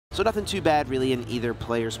So nothing too bad really in either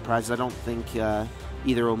player's prizes. I don't think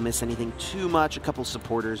either will miss anything too much. A couple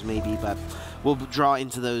supporters maybe, but we'll draw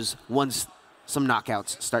into those once some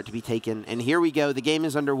knockouts start to be taken. And here we go. The game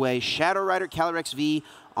is underway. Shadow Rider Calyrex V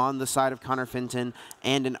on the side of Connor Finton,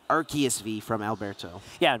 and an Arceus V from Alberto.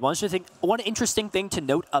 Yeah, and one interesting thing to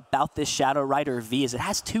note about this Shadow Rider V is it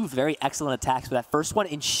has two very excellent attacks, but that first one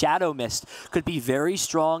in Shadow Mist could be very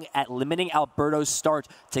strong at limiting Alberto's start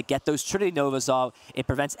to get those Trinity Novas off. It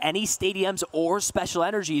prevents any stadiums or special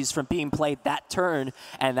energies from being played that turn,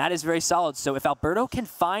 and that is very solid. So if Alberto can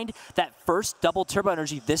find that first double turbo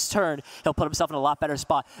energy this turn, he'll put himself in a lot better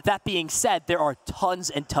spot. That being said, there are tons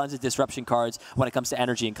and tons of disruption cards when it comes to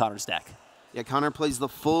energy in Connor's deck. Yeah, Connor plays the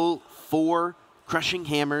full 4 Crushing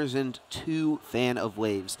Hammers and 2 Fan of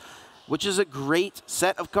Waves, which is a great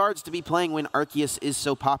set of cards to be playing when Arceus is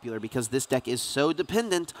so popular, because this deck is so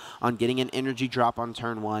dependent on getting an energy drop on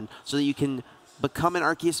turn 1 so that you can become an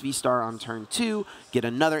Arceus V-Star on turn 2, get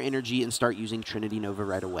another energy, and start using Trinity Nova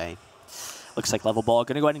right away. Looks like Level Ball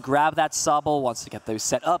going to go ahead and grab that Sobble, wants to get those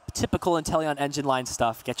set up. Typical Inteleon engine line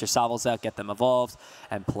stuff. Get your Sobbles out, get them evolved,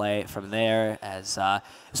 and play from there. As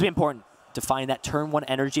it's really important to find that turn 1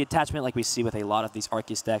 energy attachment like we see with a lot of these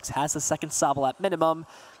Arceus decks. Has the second Sobble at minimum.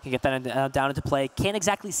 Can get that down into play. Can't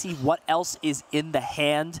exactly see what else is in the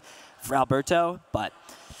hand for Alberto, but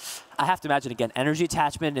I have to imagine, again, energy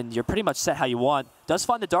attachment, and you're pretty much set how you want. Does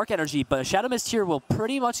find the Dark Energy, but a Shadow Mist here will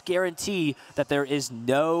pretty much guarantee that there is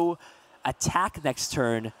no attack next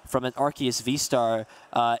turn from an Arceus V-Star.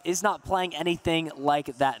 Is not playing anything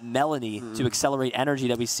like that Melanie to accelerate energy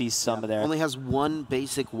that we see some of there. Only has 1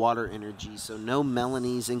 basic water energy, so no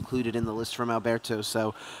Melanies included in the list from Alberto.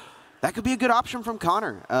 So that could be a good option from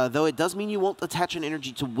Connor, though it does mean you won't attach an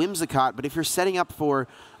energy to Whimsicott, but if you're setting up for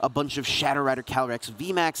a bunch of Shadow Rider Calyrex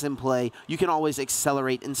VMAX in play, you can always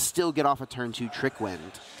accelerate and still get off a turn 2 Trick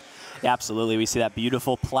Wind. Yeah, absolutely. We see that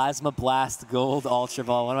beautiful Plasma Blast Gold Ultra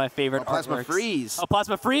Ball, one of my favorite Plasma artworks. Freeze. Oh,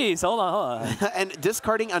 Plasma Freeze. Hold on. And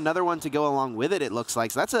discarding another one to go along with it, it looks like.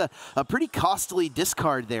 So that's a pretty costly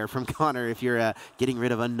discard there from Connor if you're getting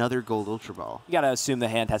rid of another Gold Ultra Ball. You got to assume the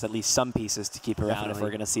hand has at least some pieces to keep around. Definitely. If we're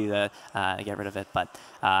going to see the get rid of it. But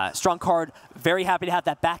strong card. Very happy to have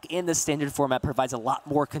that back in the standard format. Provides a lot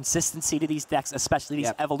more consistency to these decks, especially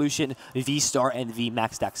these Evolution V-Star and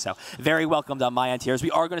V-Max decks. So very welcomed on my end here. As we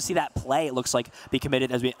are going to see that play, it looks like, be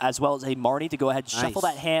committed as well as a Marnie to go ahead and shuffle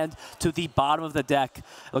that hand to the bottom of the deck.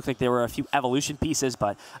 It looks like there were a few evolution pieces,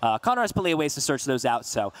 but Connor has plenty of ways to search those out,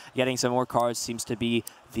 so getting some more cards seems to be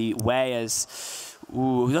the way. As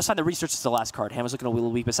let's find the research is the last card. Hammer's looking a little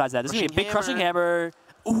weak. Besides that, this is going to be a big Crushing Hammer.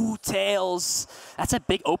 Ooh, Tails. That's a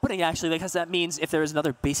big opening, actually, because that means if there is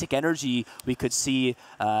another basic energy, we could see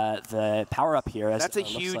the power-up here. That's a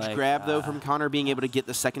huge grab, though, from Connor being able to get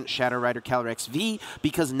the second Shadow Rider Calyrex V,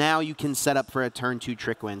 because now you can set up for a turn 2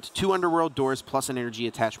 Trick Wind. 2 Underworld Doors plus an energy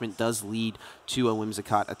attachment does lead to a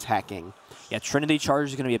Whimsicott attacking. Yeah, Trinity Charge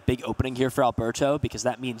is going to be a big opening here for Alberto, because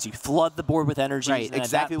that means you flood the board with energy. Right,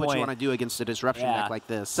 exactly what you want to do against a disruption deck like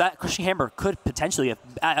this. So that Crushing Hammer could potentially,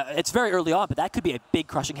 it's very early on, but that could be a big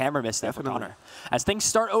Crushing Hammer miss there for Connor. As things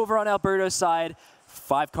start over on Alberto's side,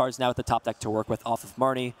 5 cards now at the top deck to work with off of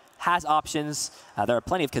Marnie. Has options. There are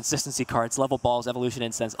plenty of consistency cards, Level Balls, Evolution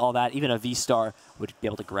Incense, all that. Even a V-Star would be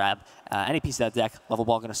able to grab any piece of that deck. Level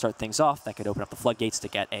Ball going to start things off. That could open up the floodgates to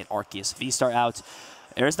get an Arceus V-Star out.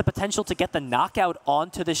 There is the potential to get the knockout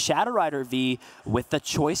onto the Shadow Rider V with the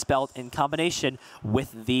Choice Belt in combination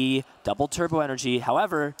with the double turbo energy.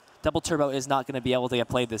 However, double turbo is not going to be able to get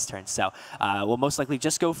played this turn, so we'll most likely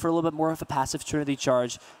just go for a little bit more of a passive Trinity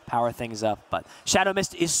Charge, power things up. But Shadow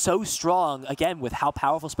Mist is so strong, again, with how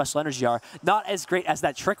powerful special energy are. Not as great as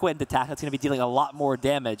that Trick Wind attack that's going to be dealing a lot more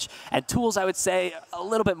damage. And tools, I would say, a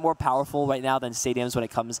little bit more powerful right now than stadiums when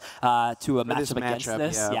it comes to a matchup against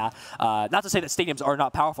this. Yeah. Not to say that stadiums are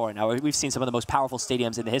not powerful right now. We've seen some of the most powerful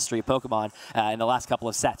stadiums in the history of Pokemon in the last couple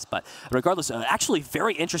of sets. But regardless, actually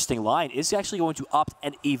very interesting line is actually going to opt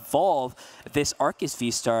and evolve this Arceus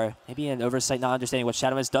V-Star. Maybe an oversight, not understanding what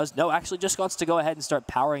Shadow Mist does. No, actually just wants to go ahead and start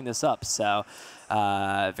powering this up. So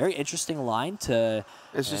very interesting line to...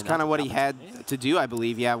 It's just kind of what he had to do, I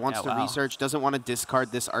believe. Yeah, wants to research, doesn't want to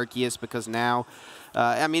discard this Arceus because now...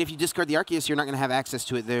 I mean, if you discard the Arceus, you're not going to have access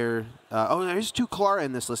to it there. Oh, there's 2 Clara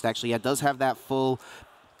in this list, actually. Yeah, it does have that full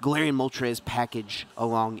Galarian Moltres package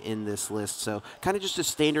along in this list. So kind of just a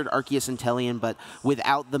standard Arceus Inteleon, but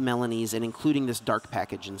without the Melanies and including this dark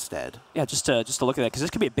package instead. Yeah, just to look at that, because this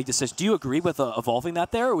could be a big decision. Do you agree with evolving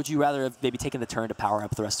that there, or would you rather have maybe taken the turn to power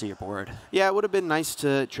up the rest of your board? Yeah, it would have been nice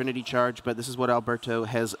to Trinity Charge, but this is what Alberto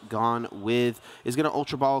has gone with. Is going to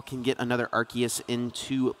Ultra Ball, can get another Arceus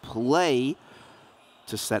into play.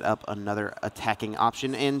 to set up another attacking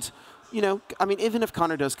option. And, you know, I mean, even if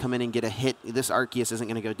Connor does come in and get a hit, this Arceus isn't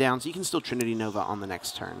going to go down, so you can still Trinity Nova on the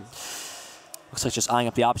next turn. Looks like just eyeing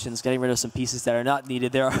up the options, getting rid of some pieces that are not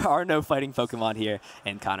needed. There are no fighting Pokemon here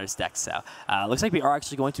in Connor's deck. So looks like we are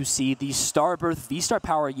actually going to see the Starbirth V-Star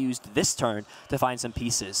power used this turn to find some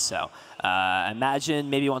pieces. So imagine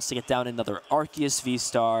maybe he wants to get down another Arceus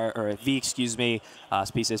V-Star, or V, excuse me,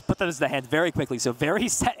 pieces. Put those in the hand very quickly. So very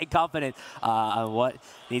set and confident on what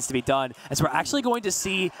needs to be done. As we're actually going to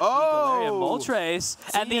see the Galarian Moltres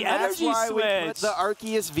and the energy that's why switch. We put the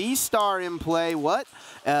Arceus V-Star in play. What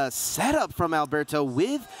setup from Alberto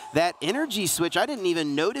with that energy switch. I didn't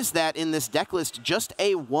even notice that in this deck list. Just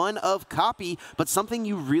a one-of copy, but something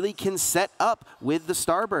you really can set up with the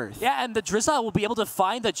Starbirth. Yeah, and the Drizzile will be able to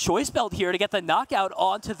find the Choice Belt here to get the knockout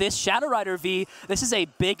onto this Shadow Rider V. This is a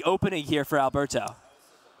big opening here for Alberto.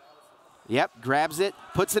 Yep, grabs it,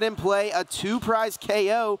 puts it in play, a 2-prize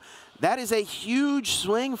KO. That is a huge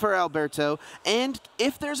swing for Alberto. And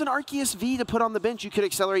if there's an Arceus V to put on the bench, you could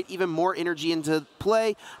accelerate even more energy into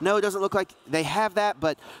play. No, it doesn't look like they have that,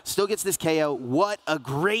 but still gets this KO. What a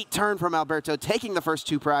great turn from Alberto, taking the first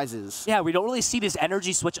 2 prizes. Yeah, we don't really see this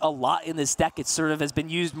energy switch a lot in this deck. It sort of has been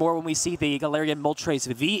used more when we see the Galarian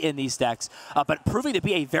Moltres V in these decks, but proving to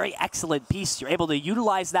be a very excellent piece. You're able to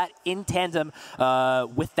utilize that in tandem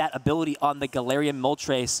with that ability on the Galarian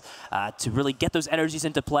Moltres to really get those energies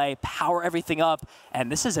into play, power everything up, and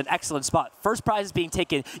this is an excellent spot. First prize is being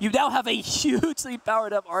taken. You now have a hugely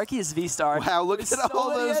powered up Arceus V-Star. Wow, look at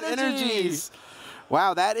all those energies.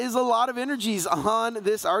 Wow, that is a lot of energies on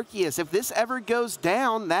this Arceus. If this ever goes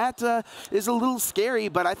down, that is a little scary,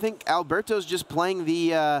 but I think Alberto's just playing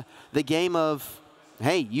the game of,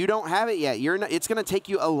 hey, you don't have it yet. It's going to take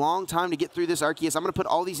you a long time to get through this Arceus. I'm going to put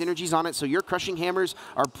all these energies on it, so your crushing hammers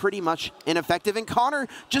are pretty much ineffective. And Connor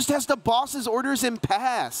just has to boss his orders and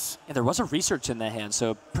pass. And there was a research in that hand,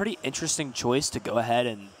 so pretty interesting choice to go ahead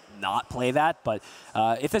and not play that, but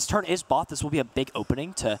if this turn is bought, this will be a big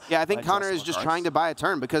opening to... Yeah, I think Connor is just trying to buy a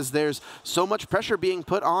turn because there's so much pressure being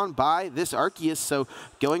put on by this Arceus, so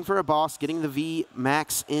going for a boss, getting the V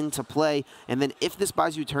max into play, and then if this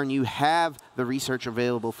buys you a turn, you have the research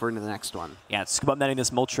available for the next one. Yeah, scoop up netting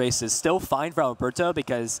this Moltres is still fine for Alberto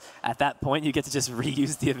because at that point you get to just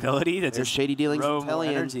reuse the ability to just Shady Dealings throw more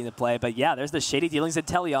energy into play. But yeah, there's the Shady Dealings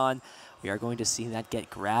Inteleon. We are going to see that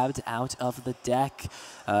get grabbed out of the deck.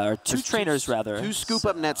 Or two trainers, rather. 2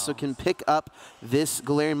 scoop-up nets, so can pick up this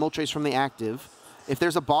Galarian Moltres from the active. If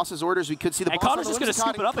there's a boss's orders, we could see the boss. Connor's just going to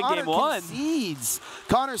scoop it up in game 1. Concedes.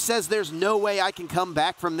 Connor says there's no way I can come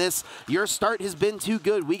back from this. Your start has been too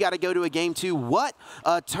good. We got to go to a game 2. What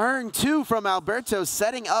a turn 2 from Alberto,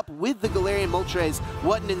 setting up with the Galarian Moltres.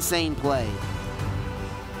 What an insane play.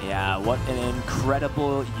 Yeah, what an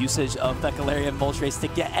incredible usage of the Galarian Moltres to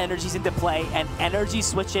get energies into play and energy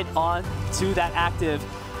switch it on to that active.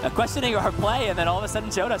 Questioning our play, and then all of a sudden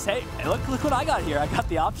showed us, hey, look what I got here. I got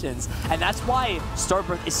the options. And that's why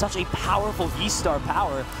Starbirth is such a powerful V-Star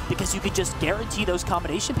power, because you can just guarantee those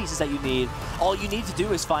combination pieces that you need. All you need to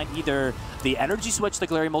do is find either the energy switch, the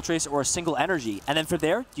Galarian Moltres, or a single energy. And then from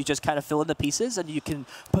there, you just kind of fill in the pieces, and you can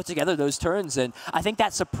put together those turns. And I think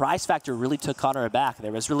that surprise factor really took Connor aback.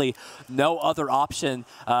 There was really no other option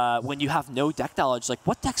when you have no deck knowledge. Like,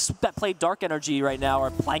 what decks that play Dark Energy right now are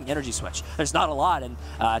playing Energy Switch? There's not a lot. And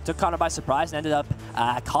took Connor by surprise and ended up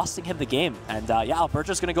costing him the game. And yeah,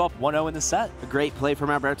 Alberto's going to go up 1-0 in the set. A great play from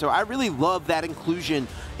Alberto. I really love that inclusion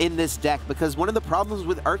in this deck because one of the problems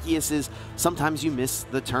with Arceus is sometimes you miss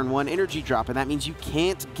the turn 1 energy drop, and that means you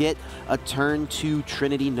can't get a turn 2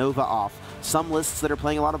 Trinity Nova off. Some lists that are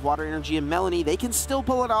playing a lot of Water Energy and Melanie, they can still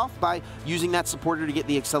pull it off by using that supporter to get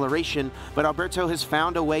the acceleration, but Alberto has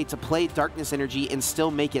found a way to play Darkness Energy and still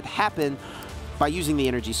make it happen by using the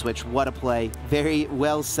energy switch. What a play. Very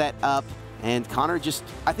well set up. And Connor just,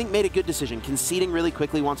 I think, made a good decision. Conceding really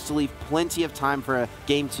quickly, wants to leave plenty of time for a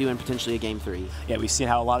game 2 and potentially a game 3. Yeah, we've seen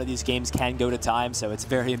how a lot of these games can go to time, so it's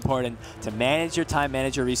very important to manage your time,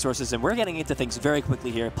 manage your resources, and we're getting into things very quickly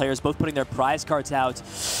here. Players both putting their prize cards out.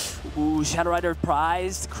 Ooh, Shadow Rider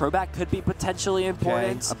prized. Crobat could be potentially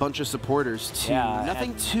important. Okay. A bunch of supporters, too. Yeah,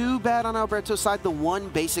 nothing too bad on Alberto's side. The one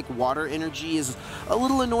basic Water Energy is a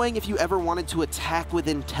little annoying if you ever wanted to attack with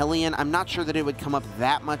Inteleon. I'm not sure that it would come up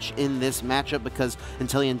that much in this matchup because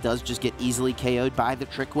Inteleon does just get easily KO'd by the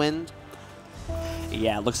Trick Wind.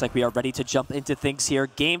 Yeah, it looks like we are ready to jump into things here.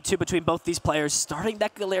 Game 2 between both these players. Starting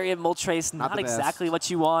that Galarian Moltres, not exactly what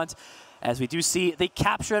you want. as we do see the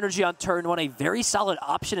Capture Energy on turn 1, a very solid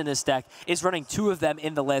option in this deck, is running 2 of them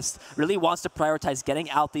in the list. Really wants to prioritize getting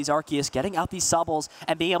out these Arceus, getting out these Sobbles,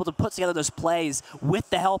 and being able to put together those plays with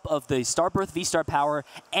the help of the Starbirth V-Star power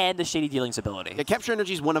and the Shady Dealings ability. Yeah, Capture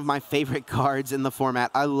Energy is one of my favorite cards in the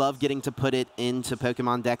format. I love getting to put it into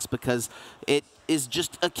Pokemon decks because it is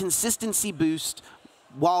just a consistency boost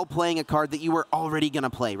while playing a card that you were already going to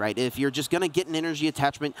play, right? If you're just going to get an energy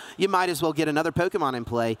attachment, you might as well get another Pokemon in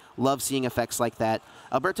play. Love seeing effects like that.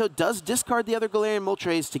 Alberto does discard the other Galarian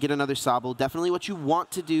Moltres to get another Sobble. Definitely what you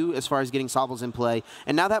want to do as far as getting Sobbles in play.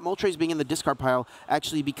 And now that Moltres being in the discard pile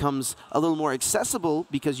actually becomes a little more accessible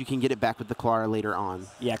because you can get it back with the Clara later on.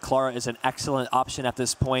 Yeah, Clara is an excellent option at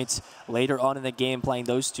this point. Later on in the game, playing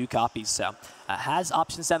those 2 copies. So has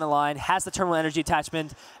options down the line, has the Terminal Energy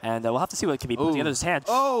attachment, and we'll have to see what can be put together in his hand.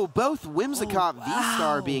 Oh, both Whimsicott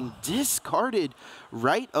V-Star being discarded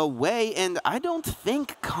right away, and I don't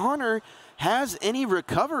think Connor has any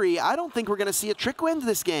recovery. I don't think we're going to see a Trick Wind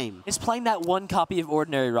this game. He's playing that 1 copy of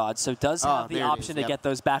Ordinary Rod, so does have the option to get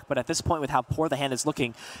those back, but at this point with how poor the hand is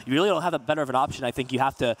looking, you really don't have a better of an option. I think you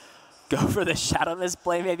have to go for the Shadow Mist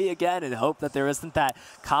play maybe again and hope that there isn't that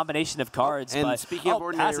combination of cards. And speaking of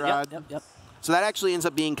Ordinary Rod, yep. So that actually ends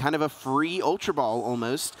up being kind of a free Ultra Ball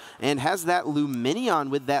almost, and has that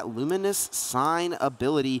Luminion with that Luminous Sign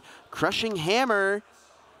ability. Crushing Hammer.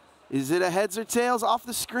 Is it a heads or tails off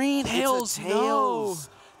the screen? Tails, it's a tails.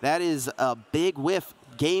 no. That is a big whiff.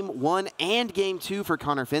 Game 1 and Game 2 for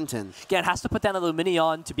Connor Finton. Again, has to put down a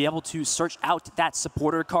Luminion to be able to search out that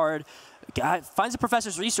supporter card. Finds the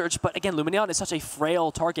Professor's Research, but again, Luminion is such a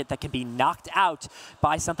frail target that can be knocked out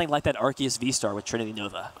by something like that Arceus V-Star with Trinity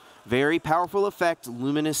Nova. Very powerful effect,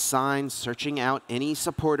 Luminous Sign, searching out any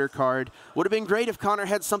supporter card. Would have been great if Connor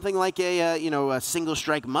had something like a single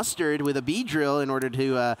strike Mustard with a Beedrill in order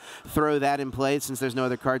to throw that in play since there's no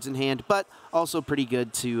other cards in hand, but also pretty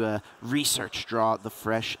good to research, draw the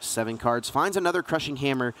fresh 7 cards. Finds another Crushing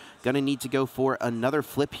Hammer, gonna need to go for another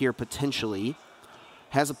flip here potentially.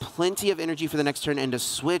 Has plenty of energy for the next turn and a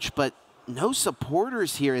switch, but no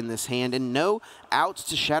supporters here in this hand and no outs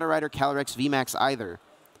to Shadow Rider, Calyrex, VMAX either.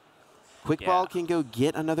 Quick Ball can go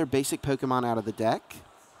get another basic Pokemon out of the deck.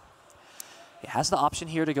 It has the option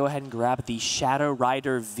here to go ahead and grab the Shadow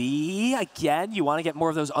Rider V. Again, you want to get more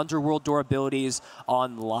of those Underworld Door abilities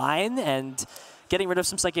online, and getting rid of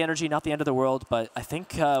some Psychic Energy, not the end of the world, but I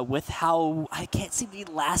think with how I can't see the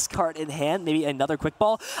last card in hand, maybe another Quick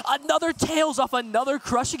Ball, another Tails off another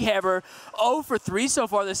Crushing Hammer. 0 for 3 so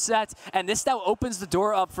far this set, and this now opens the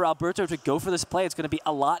door up for Alberto to go for this play. It's going to be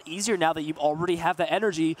a lot easier now that you already have the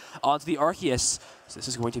energy onto the Arceus. So this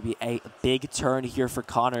is going to be a big turn here for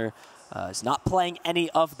Connor. Is not playing any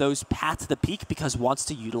of those Path to the Peak because wants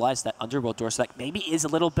to utilize that Underworld Door, so that maybe is a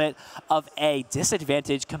little bit of a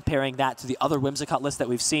disadvantage comparing that to the other Whimsicott list that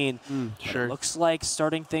we've seen. Sure. It looks like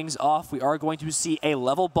starting things off, we are going to see a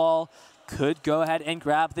level ball. Could go ahead and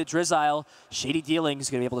grab the Drizzile. Shady Dealings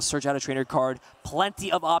going to be able to search out a trainer card.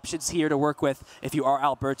 Plenty of options here to work with if you are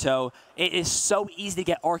Alberto. It is so easy to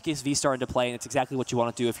get Arceus V-Star into play, and it's exactly what you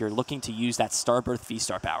want to do if you're looking to use that Starbirth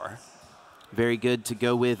V-Star power. Very good to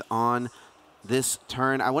go with on this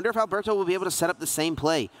turn. I wonder if Alberto will be able to set up the same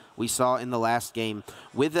play we saw in the last game.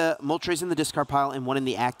 With a Moltres in the discard pile and 1 in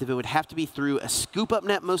the active, it would have to be through a scoop-up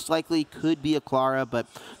net, most likely. Could be a Clara, but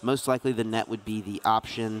most likely the net would be the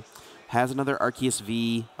option. Has another Arceus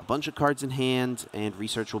V, a bunch of cards in hand, and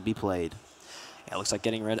Research will be played. Yeah, it looks like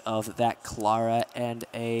getting rid of that Clara and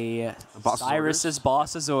a Boss's Cyrus's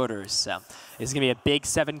Boss's Orders. So this is going to be a big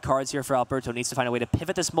 7 cards here for Alberto. Needs to find a way to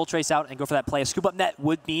pivot this Moltres out and go for that play. A scoop up net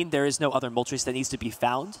would mean there is no other Moltres that needs to be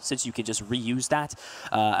found, since you can just reuse that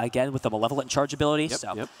again with the Malevolent Charge ability.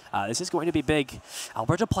 This is going to be big.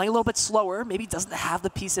 Alberto playing a little bit slower. Maybe doesn't have the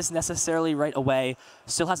pieces necessarily right away.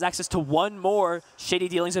 Still has access to 1 more Shady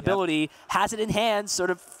Dealings ability. Has it in hand, sort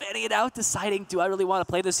of fanning it out, deciding, do I really want to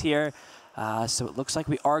play this here? So it looks like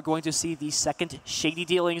we are going to see the second Shady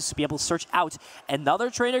Dealings be able to search out another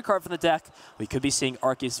trainer card from the deck. We could be seeing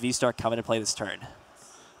Arceus V-Star come into play this turn.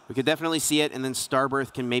 We could definitely see it, and then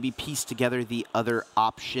Starbirth can maybe piece together the other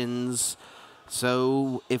options.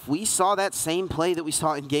 So if we saw that same play that we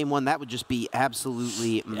saw in Game 1, that would just be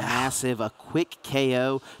absolutely massive. A quick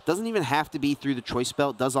KO. Doesn't even have to be through the Choice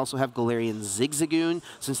Belt. Does also have Galarian Zigzagoon.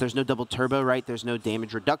 Since there's no double turbo, right, there's no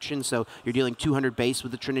damage reduction, so you're dealing 200 base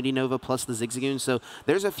with the Trinity Nova plus the Zigzagoon. So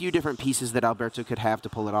there's a few different pieces that Alberto could have to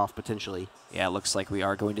pull it off, potentially. Yeah, it looks like we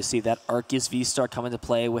are going to see that Arceus V-Star come into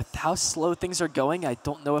play. With how slow things are going, I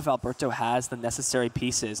don't know if Alberto has the necessary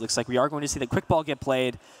pieces. Looks like we are going to see the Quick Ball get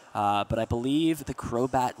played. but I believe the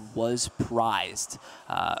Crobat was prized.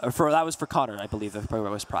 That was for Connor, I believe the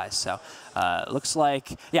Crobat was prized. So looks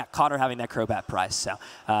like, yeah, Connor having that Crobat prize. So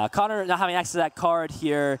Connor not having access to that card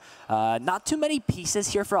here. Not too many pieces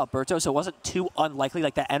here for Alberto, so it wasn't too unlikely.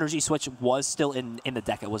 Like that energy switch was still in the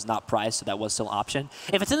deck. It was not prized, so that was still an option.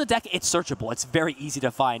 If it's in the deck, it's searchable. It's very easy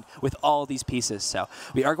to find with all of these pieces. So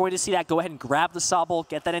we are going to see that. Go ahead and grab the Sobble,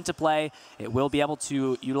 get that into play. It will be able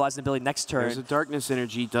to utilize the ability next turn. There's a Darkness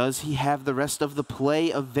Energy. Does he have the rest of the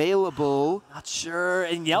play available? Not sure.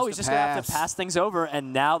 And yeah, he's just going to have to pass things over.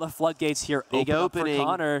 And now the floodgates here open up for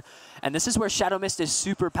Connor. And this is where Shadow Mist is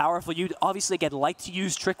super powerful. You'd obviously, again, like to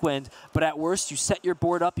use Trick Wind, but at worst, you set your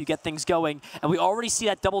board up, you get things going. And we already see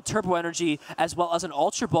that double Turbo Energy as well as an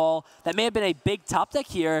Ultra Ball. That may have been a big top deck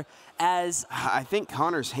here as... I think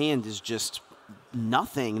Connor's hand is just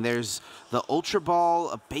nothing. There's the Ultra Ball,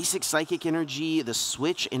 a basic Psychic Energy, the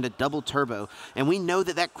Switch, and a double Turbo. And we know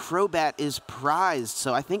that that Crobat is prized,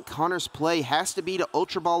 so I think Connor's play has to be to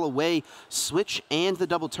Ultra Ball away, Switch, and the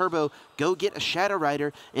double Turbo, go get a Shadow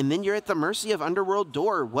Rider, and then you're at the mercy of Underworld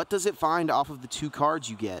Door. What does it find off of the 2 cards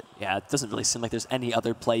you get? Yeah, it doesn't really seem like there's any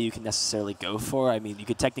other play you can necessarily go for. I mean, you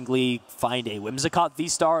could technically find a Whimsicott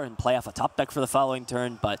V-Star and play off a top deck for the following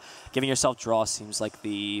turn, but giving yourself draw seems like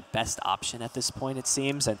the best option at this point, it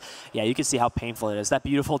seems. And yeah, you can see how painful it is. That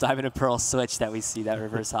beautiful Diamond and Pearl switch that we see, that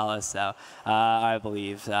reverse hollow, so I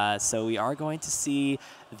believe. So we are going to see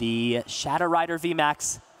the Shadow Rider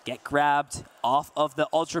VMAX get grabbed off of the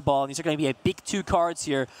Ultra Ball. And these are going to be a big 2 cards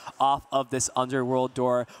here off of this Underworld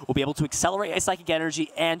Door. We'll be able to accelerate a Psychic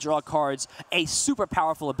Energy and draw cards. A super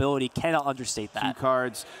powerful ability. Cannot understate that. 2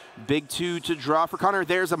 cards. Big 2 to draw for Connor.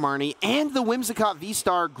 There's a Marnie. And the Whimsicott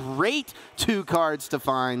V-Star. Great 2 cards to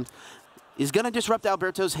find. Is going to disrupt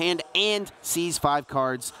Alberto's hand and seize 5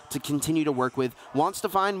 cards to continue to work with. Wants to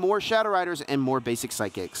find more Shadow Riders and more basic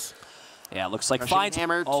Psychics. Yeah, it looks like Crushing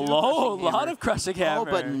Hammer, a lot of Crushing Hammer.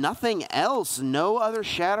 Oh, but nothing else. No other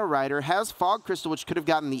Shadow Rider. Has Fog Crystal, which could have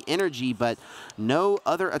gotten the energy, but no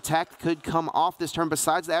other attack could come off this turn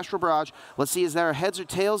besides the Astral Barrage. Let's see, is there heads or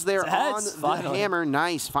tails there on the hammer?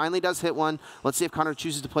 Nice. Finally does hit one. Let's see if Connor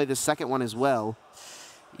chooses to play the second one as well.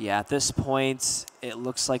 Yeah, at this point, it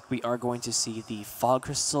looks like we are going to see the Fog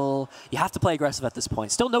Crystal. You have to play aggressive at this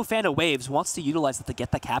point. Still no fan of Waves. Wants to utilize it to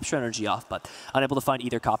get the Capture Energy off, but unable to find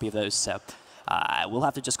either copy of those. So we'll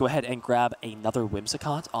have to just go ahead and grab another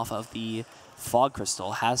Whimsicott off of the Fog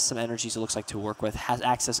Crystal. Has some energies, it looks like, to work with. Has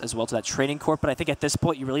access as well to that Training Court, but I think at this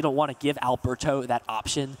point you really don't want to give Alberto that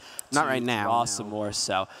option Not right now. Draw some more.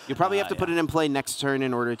 So you'll probably have to put it in play next turn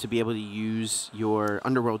in order to be able to use your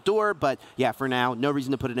Underworld Door, but yeah, for now, no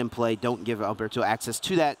reason to put it in play. Don't give Alberto access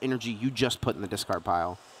to that energy you just put in the discard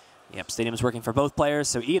pile. Yep, Stadium's working for both players,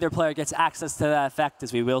 so either player gets access to that effect,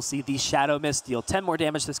 as we will see the Shadow Mist deal 10 more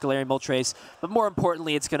damage to Galarian Moltres, but more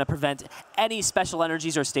importantly, it's going to prevent any special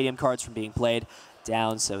energies or Stadium cards from being played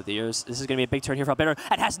down. So this is going to be a big turn here for Alberto.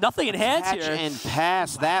 And has nothing in hand here. Catch and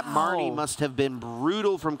pass. Wow. That Marnie must have been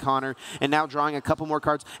brutal from Connor. And now drawing a couple more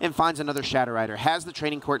cards and finds another Shadow Rider. Has the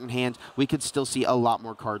Training Court in hand. We could still see a lot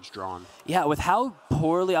more cards drawn. Yeah, with how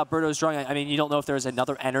poorly Alberto's drawing, I mean, you don't know if there's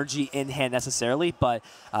another energy in hand necessarily, but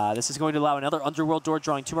this is going to allow another Underworld Door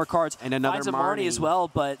drawing 2 more cards. And another finds a Marnie as well,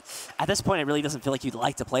 but at this point, it really doesn't feel like you'd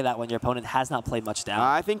like to play that when your opponent has not played much down.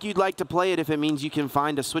 I think you'd like to play it if it means you can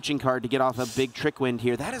find a switching card to get off a big Trick Wind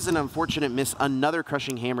here. That is an unfortunate miss. Another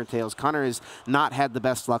Crushing Hammer Tails. Connor has not had the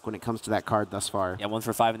best luck when it comes to that card thus far. Yeah, 1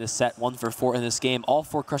 for 5 in this set, 1 for 4 in this game. All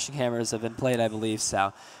 4 Crushing Hammers have been played, I believe,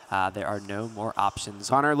 so there are no more options.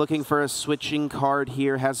 Connor looking for a switching card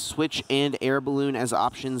here. Has Switch and Air Balloon as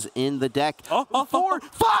options in the deck. 5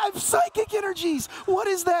 Psychic Energies! What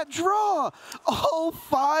is that draw? All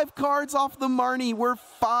 5 cards off the Marnie were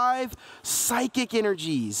 5 Psychic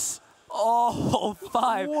Energies. Oh,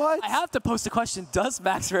 5. What? I have to post a question. Does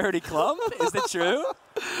Max Rarity clump? Is it true?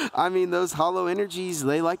 I mean, those hollow energies,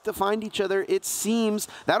 they like to find each other, it seems.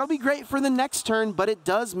 That'll be great for the next turn, but it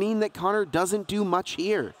does mean that Connor doesn't do much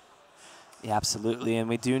here. Yeah, absolutely, and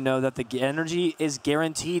we do know that the energy is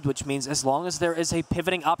guaranteed, which means as long as there is a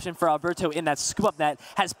pivoting option for Alberto in that scoop-up net,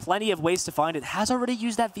 has plenty of ways to find it, has already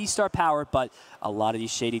used that V-Star power, but a lot of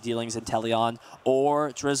these shady dealings in Teleon or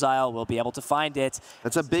Drizzile will be able to find it.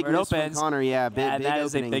 That's a big miss from Connor, yeah, big that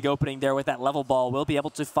is a big opening there with that level ball. We'll be able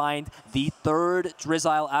to find the 3rd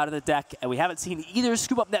Drizzile out of the deck, and we haven't seen either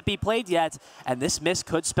scoop-up net be played yet, and this miss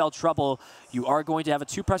could spell trouble. You are going to have a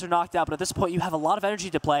 2-pressure knocked out, but at this point you have a lot of energy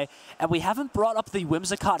to play, and we have haven't brought up the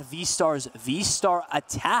Whimsicott V-Star's V-Star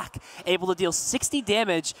attack, able to deal 60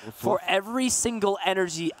 damage for every single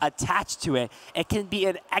energy attached to it. It can be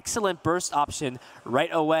an excellent burst option right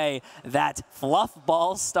away, that Fluff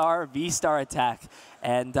Ball Star V-Star attack.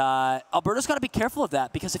 And Alberto's got to be careful of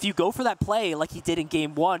that, because if you go for that play like he did in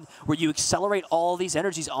Game 1, where you accelerate all these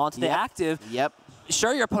energies onto the active,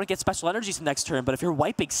 sure, your opponent gets special energies the next turn, but if you're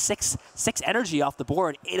wiping six energy off the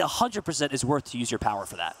board, it 100% is worth to use your power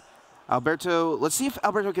for that. Alberto, let's see if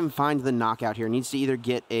Alberto can find the knockout here. Needs to either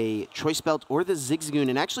get a Choice Belt or the Zigzagoon,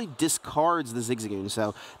 and actually discards the Zigzagoon.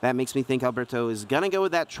 So that makes me think Alberto is going to go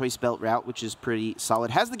with that Choice Belt route, which is pretty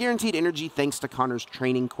solid. Has the guaranteed energy thanks to Connor's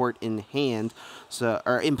Training Court in hand,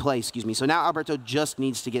 or in play, excuse me. So now Alberto just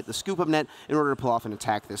needs to get the Scoop Up Net in order to pull off an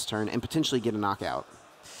attack this turn and potentially get a knockout.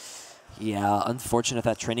 Yeah, unfortunate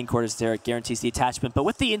that Training Court is there. It guarantees the attachment. But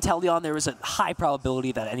with the Inteleon, there is a high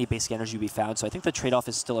probability that any basic energy will be found. So I think the trade-off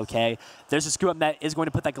is still okay. There's a Scoop Up Net is going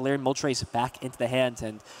to put that Galarian Moltres back into the hand.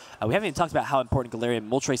 And we haven't even talked about how important Galarian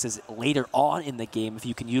Moltres is later on in the game. If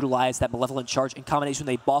you can utilize that Malevolent Charge in combination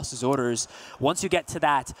with a Boss's Orders, once you get to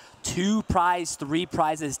that 2 prize, 3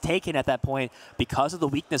 prizes taken at that point because of the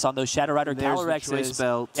weakness on those Shadow Rider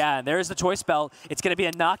Calorexes. Yeah, and there's the Choice Belt. It's going to be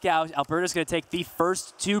a knockout. Alberto's going to take the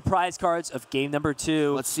first 2 prize cards of game number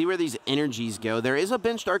 2. Let's see where these energies go. There is a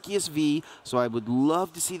benched Arceus V, so I would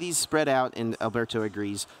love to see these spread out, and Alberto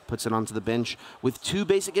agrees, puts it onto the bench with 2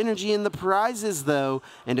 basic energy in the prizes, though,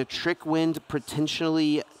 and a Trick Wind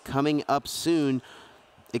potentially coming up soon.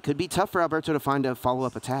 It could be tough for Alberto to find a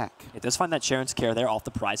follow-up attack. It does find that Sharon's Care there off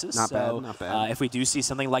the prizes. Not bad, not bad. If we do see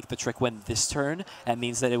something like the Trick Wind this turn, that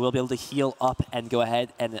means that it will be able to heal up and go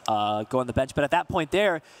ahead and go on the bench. But at that point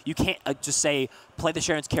there, you can't just say, play the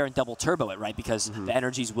Sharon's Care and double turbo it, right? Because the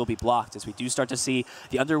energies will be blocked. As we do start to see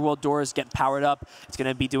the Underworld doors get powered up, it's going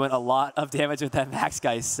to be doing a lot of damage with that Max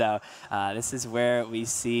Geist. So this is where we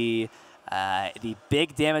see the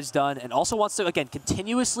big damage done, and also wants to, again,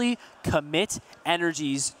 continuously commit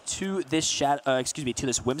energies to this to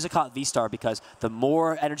this Whimsicott V-Star, because the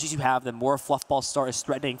more energies you have, the more Fluff Ball Star is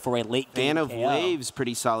threatening for a late game Fan of KO. Waves,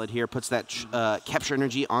 pretty solid here. Puts that capture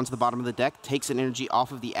energy onto the bottom of the deck, takes an energy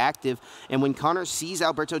off of the active, and when Connor sees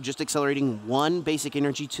Alberto just accelerating 1 basic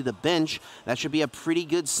energy to the bench, that should be a pretty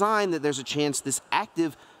good sign that there's a chance this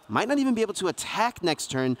active might not even be able to attack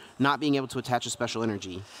next turn, not being able to attach a special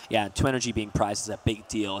energy. Yeah, 2 energy being prized is a big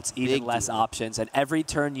deal. It's even less options, and every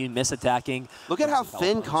turn you miss attacking. Look at how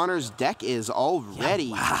thin Connor's deck is already.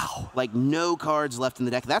 Yeah, wow. Like, no cards left in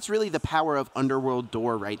the deck. That's really the power of Underworld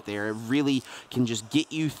Door right there. It really can just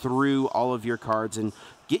get you through all of your cards and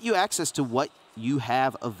get you access to what you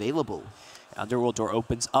have available. Underworld Door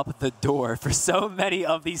opens up the door for so many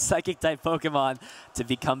of these Psychic-type Pokemon to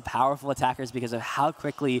become powerful attackers because of how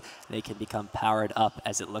quickly they can become powered up,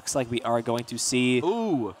 as it looks like we are going to see...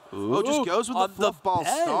 Ooh. Oh, just goes with the Fluff Ball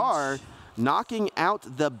Star, knocking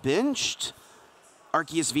out the benched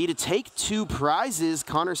Arceus V to take 2 prizes.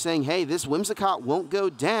 Connor saying, hey, this Whimsicott won't go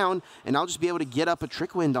down, and I'll just be able to get up a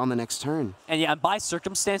Trick Wind on the next turn. And yeah, by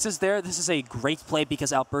circumstances there, this is a great play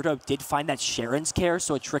because Alberto did find that Sharon's Care,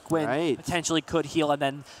 so a Trick Wind potentially could heal, and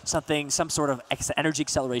then some sort of energy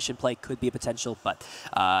acceleration play could be a potential. But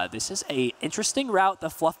this is a interesting route, the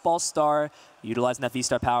Fluff Ball Star, utilizing that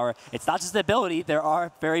V-Star power. It's not just the ability, there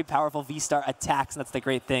are very powerful V-Star attacks, and that's the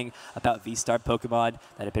great thing about V-Star Pokemon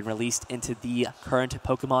that have been released into the current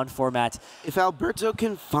Pokemon format. If Alberto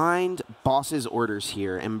can find Boss's Orders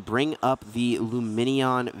here and bring up the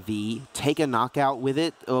Lumineon V, take a knockout with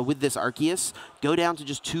it, with this Arceus, go down to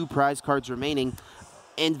just 2 prize cards remaining,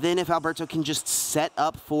 and then if Alberto can just set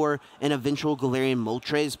up for an eventual Galarian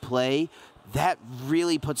Moltres play, that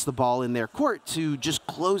really puts the ball in their court to just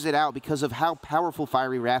close it out because of how powerful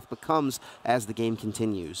Fiery Wrath becomes as the game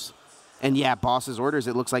continues. And yeah, Boss's Orders,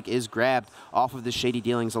 it looks like, is grabbed off of the Shady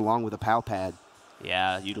Dealings along with a Pal Pad.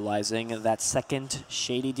 Yeah, utilizing that second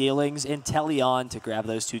Shady Dealings Inteleon to grab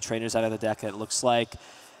those 2 trainers out of the deck. It looks like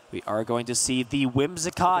we are going to see the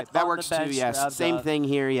Whimsicott that works too, yes. Same thing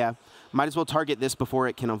here, yeah. Might as well target this before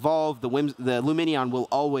it can evolve. The Lumineon will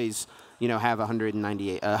always, you know, have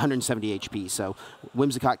 170 HP, so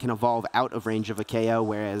Whimsicott can evolve out of range of a KO,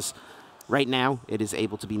 whereas right now it is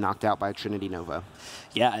able to be knocked out by a Trinity Nova.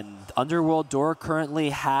 Yeah, and Underworld Door currently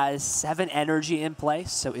has 7 energy in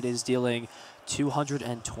place, so it is dealing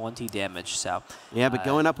 220 damage. So yeah, but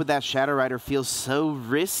going up with that Shadow Rider feels so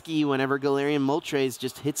risky whenever Galarian Moltres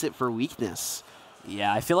just hits it for weakness.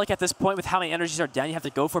 Yeah, I feel like at this point, with how many energies are down, you have to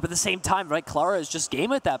go for it. But at the same time, right, Clara is just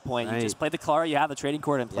game at that point. Right. You just play the Clara, you have the trading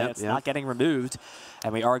cord in play. It's not getting removed.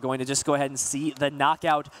 And we are going to just go ahead and see the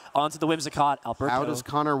knockout onto the Whimsicott. Alberto. How does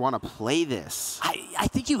Connor want to play this? I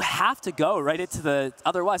think you have to go right into the,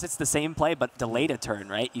 otherwise it's the same play, but delayed a turn,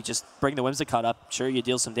 right? You just bring the Whimsicott up. Sure, you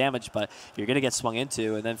deal some damage, but you're going to get swung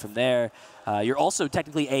into. And then from there, you're also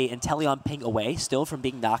technically a Inteleon ping away still from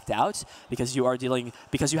being knocked out because you are dealing,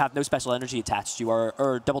 because you have no special energy attached. You are,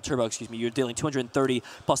 or double turbo, excuse me, you're dealing 230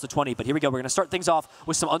 plus the 20. But here we go. We're going to start things off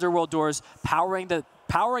with some Underworld doors, powering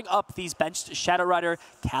up these benched Shadow Rider,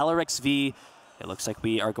 Calyrex V. It looks like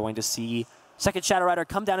we are going to see second Shadow Rider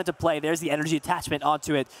come down into play. There's the energy attachment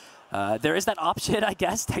onto it. There is that option, I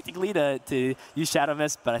guess, technically, to use Shadow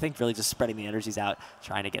Mist, but I think really just spreading the energies out,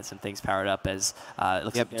 trying to get some things powered up as it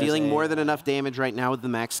looks like dealing more than enough damage right now with the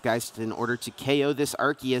Max Geist in order to KO this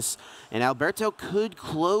Arceus. And Alberto could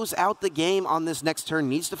close out the game on this next turn.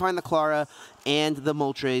 Needs to find the Clara and the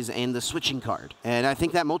Moltres and the switching card. And I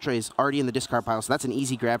think that Moltres is already in the discard pile, so that's an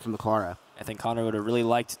easy grab from the Clara. I think Connor would have really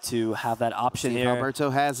liked to have that option here. Alberto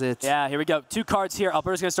has it. Yeah, here we go. 2 cards here.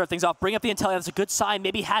 Alberto's going to start things off. Bring up the Inteleon. That's a good sign.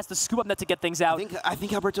 Maybe he has the scoop up net to get things out. I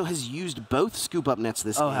think Alberto has used both scoop up nets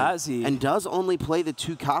this game. Oh, has he? And does only play the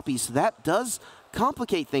 2 copies, so that does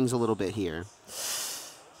complicate things a little bit here.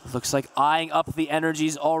 Looks like eyeing up the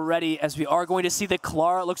energies already as we are going to see the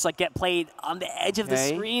Clara, looks like, get played on the edge of the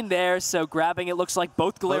screen there. So grabbing, it looks like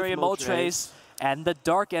both Galarian Moltres and the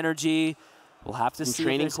Dark Energy. We'll have to see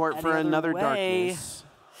training court for another darkness.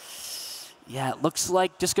 Yeah, it looks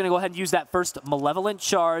like just going to go ahead and use that first Malevolent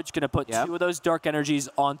Charge. Going to put 2 of those Dark Energies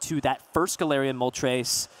onto that first Galarian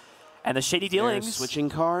Moltres. And the Shady Dealings. Switching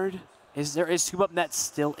card. Is there a scoop up net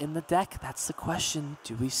still in the deck? That's the question.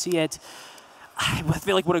 Do we see it? I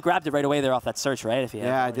feel like would have grabbed it right away there off that search, right? If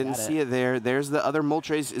I didn't see it there. There's the other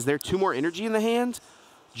Moltres. Is there 2 more energy in the hand?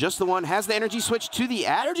 Just the one. Has the energy switch to the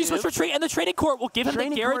active. Energy switch retreat, and the trading court will give him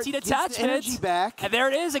the guaranteed attachment. Energy back. And there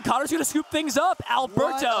it is, and Connor's going to scoop things up.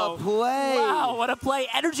 Alberto. What a play. Wow, what a play.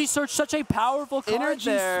 Energy Search, such a powerful card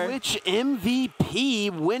there. Energy Switch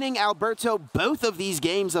MVP, winning Alberto both of these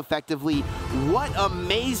games effectively. What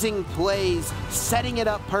amazing plays, setting it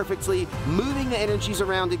up perfectly, moving the energies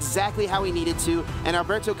around exactly how he needed to, and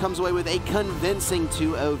Alberto comes away with a convincing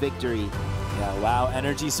 2-0 victory. Yeah, wow,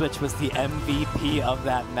 Energy Switch was the MVP of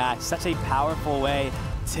that match. Such a powerful way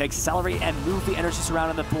to accelerate and move the energies around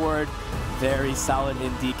on the board. Very solid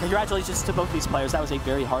indeed. Congratulations to both these players. That was a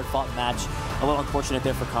very hard-fought match. A little unfortunate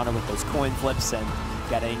there for Connor with those coin flips and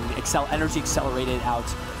getting energy accelerated out.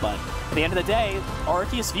 But at the end of the day,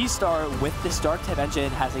 Arceus V-Star with this Dark-type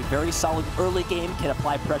engine has a very solid early game, can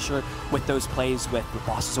apply pressure with those plays with the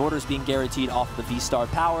boss's orders being guaranteed off of the V-Star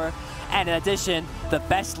power. And in addition, the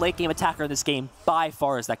best late-game attacker in this game by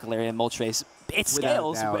far is that Galarian Moltres. It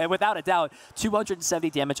scales, and without a doubt, 270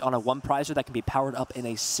 damage on a 1-prizer that can be powered up in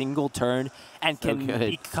a single turn and can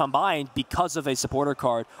be combined because of a supporter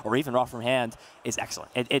card or even raw from hand is excellent.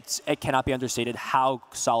 It cannot be understated how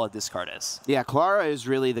solid this card is. Yeah, Clara is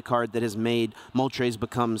really the card that has made Moltres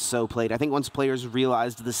become so played. I think once players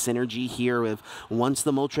realized the synergy here with once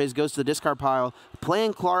the Moltres goes to the discard pile,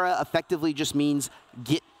 playing Clara effectively just means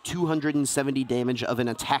get 270 damage of an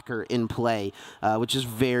attacker in play, which is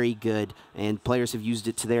very good, and players have used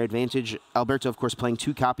it to their advantage. Alberto, of course, playing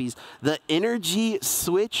 2 copies. The energy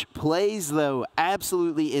switch plays, though,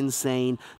 absolutely insane.